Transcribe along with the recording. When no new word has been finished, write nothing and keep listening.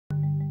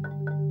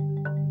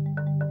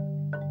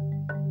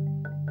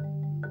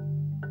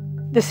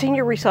The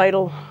senior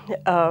recital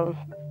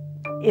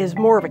is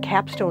more of a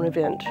capstone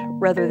event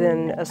rather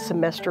than a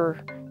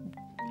semester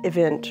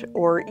event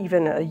or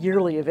even a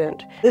yearly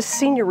event. This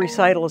senior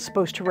recital is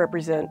supposed to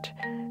represent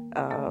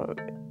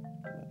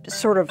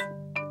sort of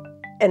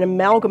an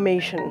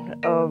amalgamation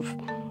of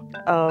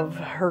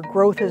her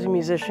growth as a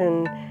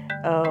musician,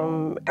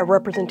 a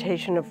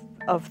representation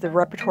of the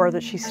repertoire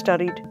that she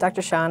studied.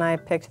 Dr. Shaw and I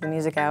picked the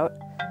music out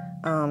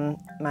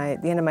the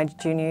end of my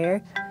junior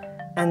year,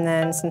 and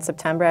then since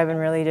September I've been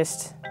really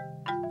just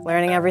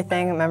learning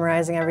everything,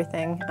 memorizing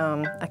everything.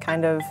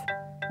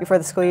 Before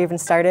the school year even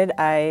started,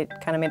 I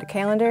kind of made a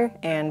calendar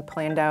and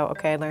planned out,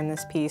 okay, I learned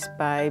this piece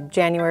by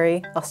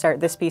January, I'll start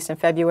this piece in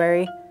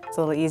February. It's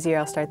a little easier,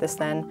 I'll start this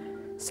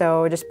then.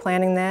 So just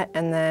planning that,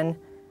 and then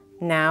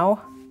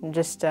now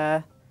just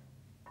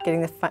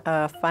getting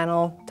the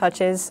final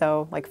touches,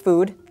 so like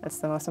food, that's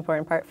the most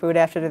important part, food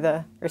after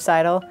the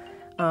recital,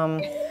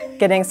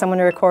 getting someone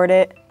to record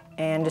it,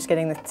 and just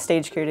getting the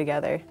stage crew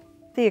together.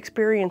 The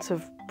experience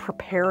of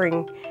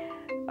preparing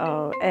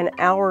an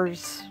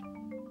hour's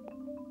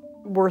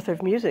worth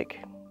of music,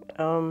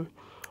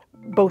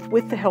 both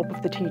with the help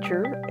of the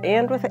teacher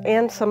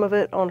and some of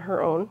it on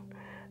her own,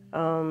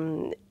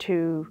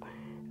 to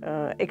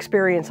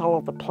experience all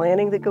of the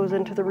planning that goes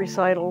into the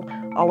recital,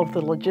 all of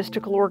the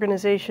logistical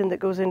organization that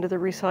goes into the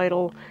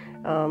recital.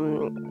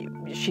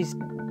 She's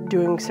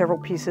doing several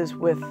pieces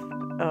with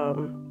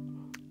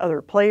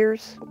other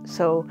players,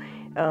 so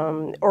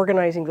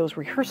organizing those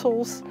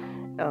rehearsals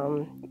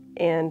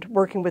and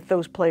working with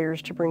those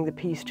players to bring the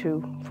piece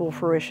to full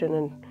fruition.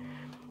 And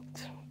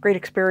it's a great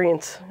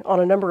experience on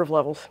a number of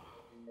levels.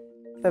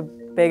 The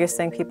biggest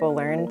thing people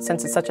learn,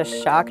 since it's such a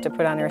shock to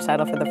put on a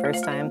recital for the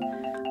first time,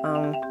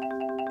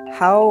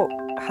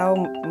 how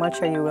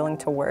much are you willing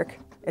to work?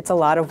 It's a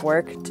lot of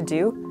work to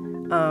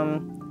do.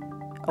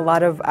 A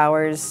lot of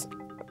hours,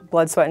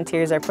 blood, sweat, and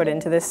tears are put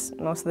into this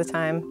most of the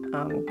time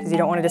because you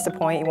don't want to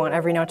disappoint. You want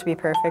every note to be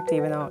perfect,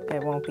 even though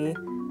it won't be.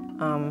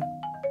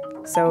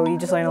 So you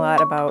just learn a lot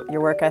about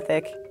your work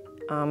ethic,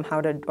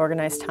 how to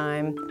organize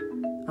time.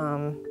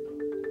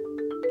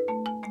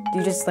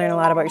 You just learn a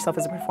lot about yourself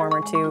as a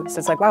performer too. So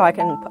it's like, wow, I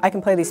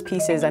can play these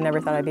pieces I never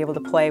thought I'd be able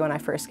to play when I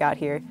first got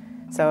here.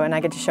 So, and I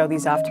get to show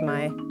these off to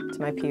my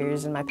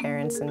peers and my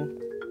parents, and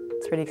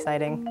it's pretty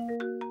exciting.